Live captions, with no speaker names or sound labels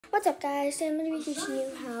What's up, guys? So I'm going to be teaching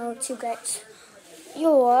you how to get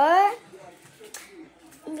your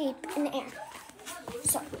leap in the air.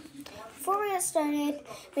 So, before we get started,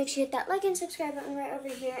 make sure you hit that like and subscribe button right over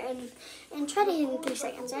here and try to hit it in 3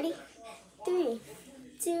 seconds. Ready? 3,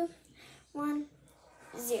 2, 1,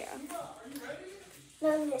 0. Now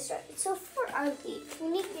we're going to get started. So for our leap, we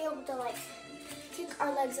need to be able to kick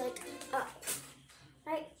our legs up,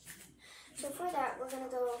 right? So for that, we're going to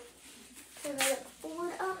go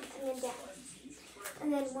forward, up, and then down.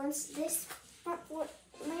 And then once this front foot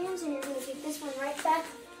lands, and you're going to kick this one right back,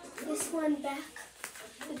 this one back,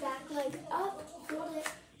 the back leg up, hold it,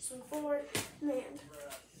 swing forward, land.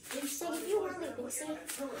 Just like if you were leaping, see?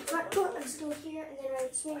 Front foot, let's go here, and then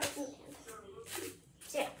right swing and land.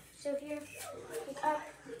 So yeah, so here, kick up,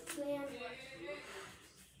 land.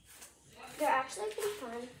 They're actually pretty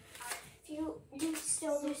fun. If you do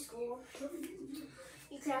still do school,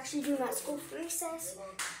 you can actually do them at school for recess,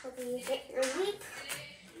 where you get your leap,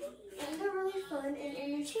 and they're really fun and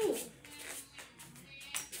entertaining.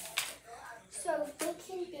 So they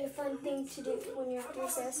can be a fun thing to do when you're at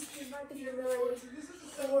recess if you're really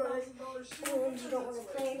bored and you don't want to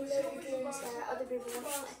play any other games that other people want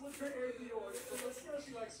to play.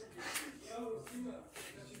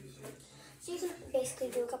 So you can basically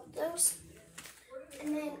do a couple of those. And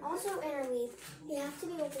then also in our leap, you have to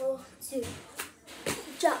be able to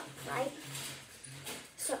jump, right?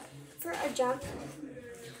 So for a jump,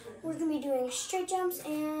 we're going to be doing straight jumps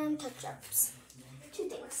and tuck jumps. 2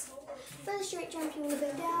 things. For the straight jump, you want to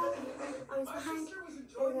go down, arms behind, and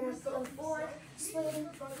we're going to go forward, swing,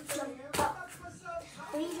 jump up.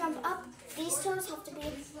 When you jump up, these toes have to be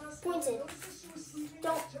pointed.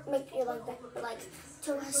 Don't make your leg back, but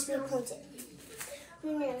toe has to be pointed.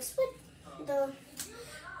 Then you're going to split the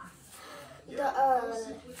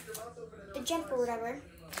jump or whatever.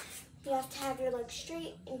 You have to have your leg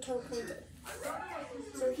straight and toe pointed.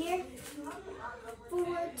 So here,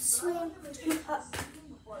 forward, swing, jump up,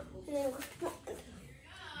 and then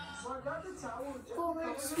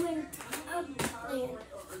forward, swing, up, land.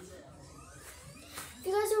 If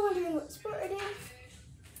you guys are wondering what sport I do,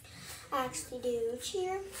 I actually do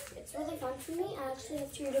cheer. It's really fun for me. I actually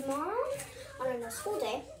have cheer tomorrow on a school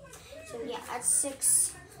day. So yeah, at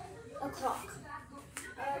 6 o'clock.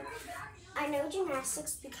 I know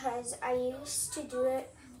gymnastics because I used to do it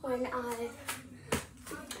when I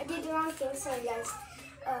did the wrong thing. Sorry guys.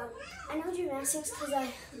 I know gymnastics because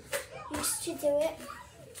I used to do it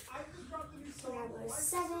when I was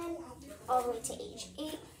 7 all the way to age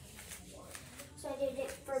 8. So I did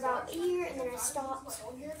it for about a year and then I stopped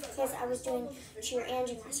because I was doing cheer and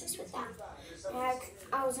gymnastics with that. And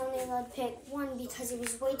I was only allowed to pick one because it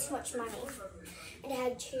was way too much money. And I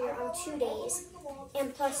had cheer on 2 days.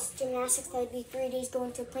 And plus gymnastics, that would be 3 days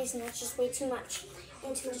going to a place, and that's just way too much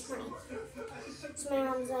and too much money. So my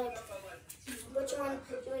mom's like, which one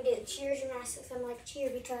do you want to do, cheer or gymnastics? I'm like, cheer,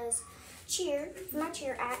 because cheer, for my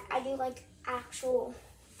cheer, I do actual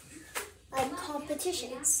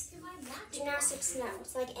competitions. Gymnastics, no,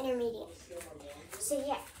 it's intermediate. So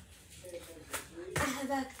yeah,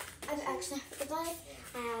 I've actually had a life.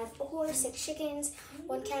 I have a horse, 6 chickens,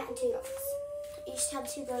 1 cat, and 2 dogs. I used to have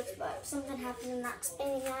 2 goats, but something happened. I'm not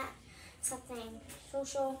explaining that. Something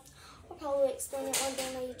social. I'll probably explain it one day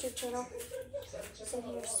on my YouTube channel. So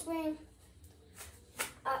here, swing,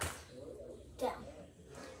 up, down,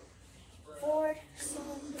 forward,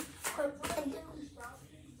 swing, up, and down.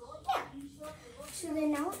 Yeah. So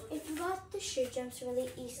then now, if you got the straight jumps really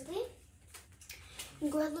easily, you can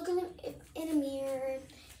go ahead and look at them in a mirror,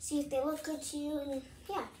 see if they look good to you, and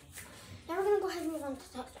yeah. Now we're going to go ahead and move on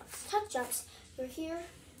to tuck jumps. Tuck jumps, you're here,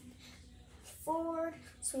 forward,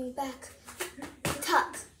 swing back,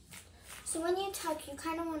 tuck. So when you tuck, you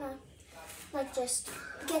kind of want to just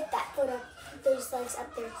get that foot up, those legs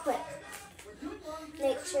up there quick.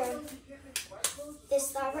 Make sure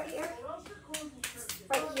this thigh right here,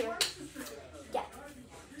 yeah.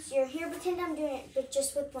 So you're here, pretend I'm doing it, but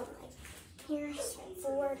just with one leg. Here, swing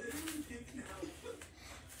forward,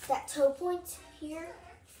 that toe point here.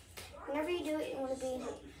 Whenever you do it, you want to be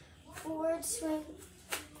forward, swing.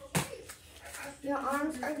 Your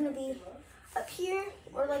arms are going to be up here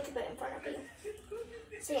or a bit in front of you.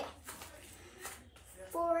 So yeah,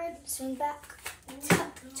 forward, swing back,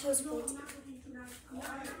 tuck, toes pointed.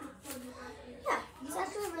 Yeah, it's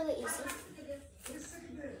actually really easy.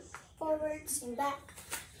 Forward, swing back,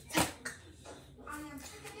 tuck.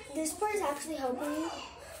 This part is actually helping you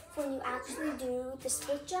when you actually do the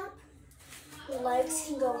split jump. Your legs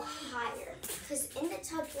can go higher, because in the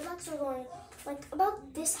tuck, your legs are going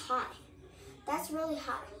about this high. That's really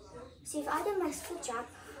high. See, if I did my split jump,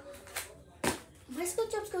 my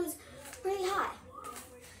split jumps goes really high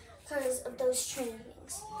because of those training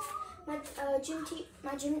things.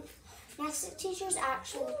 My gymnastics teachers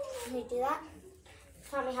actually let me do that.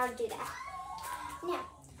 Taught me how to do that. Yeah,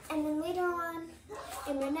 and then later on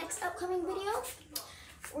in my next upcoming video,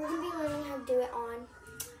 we're gonna be learning how to do it on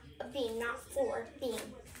a beam, not forward beam.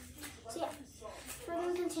 So yeah, we're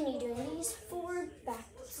gonna continue doing these forward, back,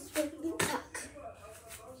 split, tuck.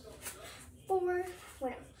 Forward,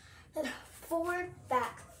 wait, no. Forward,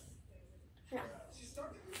 back, no.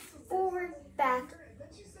 Forward, back,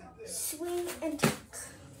 swing and tuck.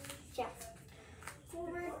 Yeah.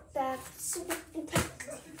 Forward, back, swing and tuck.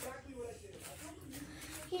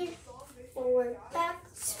 Here, forward, back,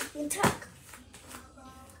 swing and tuck.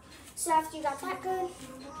 So after you got that good,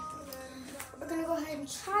 we're gonna go ahead and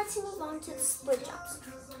try to move on to the split jumps.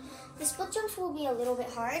 The split jumps will be a little bit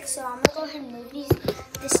hard, so I'm gonna go ahead and move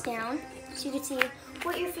this down so you can see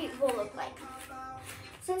what your feet will look like.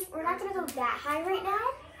 Since we're not gonna go that high right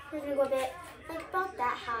now, we're gonna go a bit like about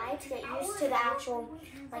that high to get used to the actual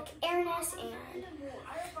like airness and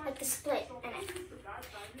like the split in it.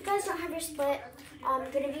 If you guys don't have your split, I'm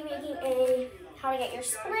gonna be making a how to get your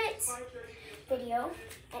split video,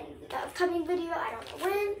 and the upcoming video, I don't know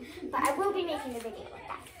when, but I will be making a video like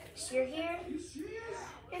that. So you're here,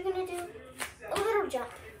 you're gonna do a little jump.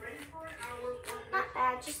 Not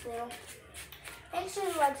bad, just little. Make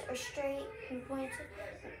sure the legs are straight and pointed,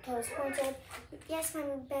 toes pointed. Yes, I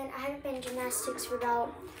haven't been in gymnastics for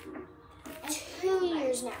about 2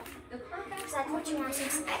 years now, because I quit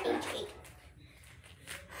gymnastics at age 8.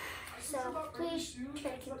 So please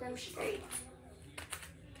try to keep them straight.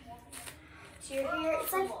 So you're here,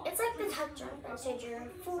 it's like the tuck jump. Instead you're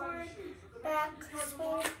forward, back,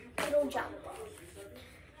 swing, little jump.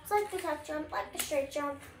 It's like the tuck jump, like the straight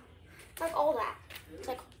jump, like all that. It's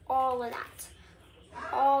like all of that.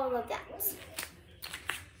 All of that.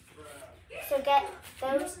 So get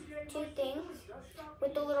those 2 things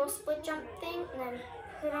with the little split jump thing and then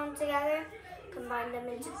put them together, combine them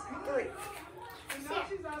into 3. So yeah,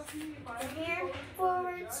 from here,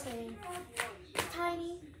 forward, swing,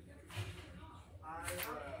 tiny.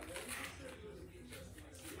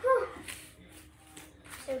 Whew.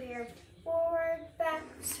 So here, forward, back,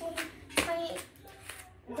 swing, tiny.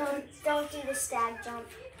 Don't do the stag jump.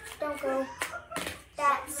 Don't go.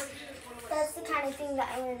 That's the kind of thing that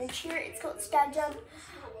I learned in cheer. It's called stag jump.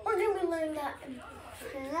 We're gonna be learning that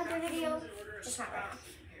in another video, just not right now.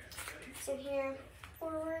 So here,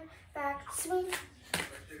 forward, back, swing.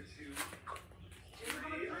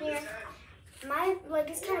 Here, my leg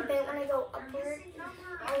is kind of bent when I go upward,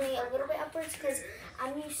 only a little bit upwards, because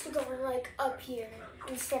I'm used to going like up here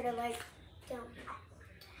instead of like down.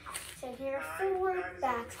 So here, forward,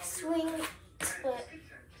 back, swing, split.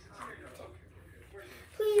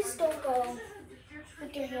 Please don't go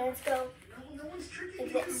with your hands, go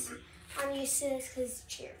like this. I'm used to this because it's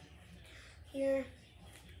cheer. Here,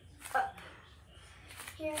 up.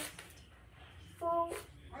 Here, forward,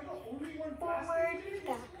 back,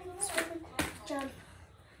 swing, jump,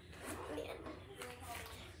 in.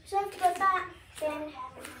 So after that, then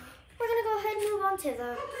we're gonna go ahead and move on to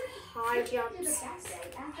the high jumps.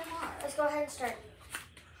 Let's go ahead and start.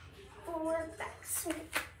 Forward, back, swing,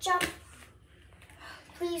 jump.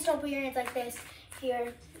 Please don't put your hands like this.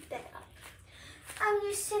 Here, then up. I'm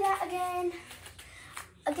used to that again.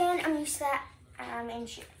 I'm used to that. I'm in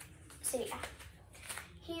cheer. So yeah.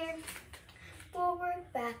 Here, forward,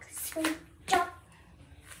 back, swing, jump.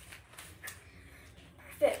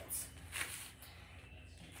 Perfect.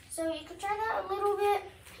 So you can try that a little bit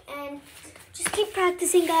and just keep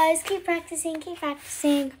practicing, guys. Keep practicing, keep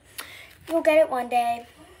practicing. You'll get it one day.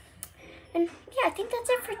 And yeah, I think that's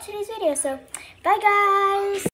it for today's video. So bye, guys.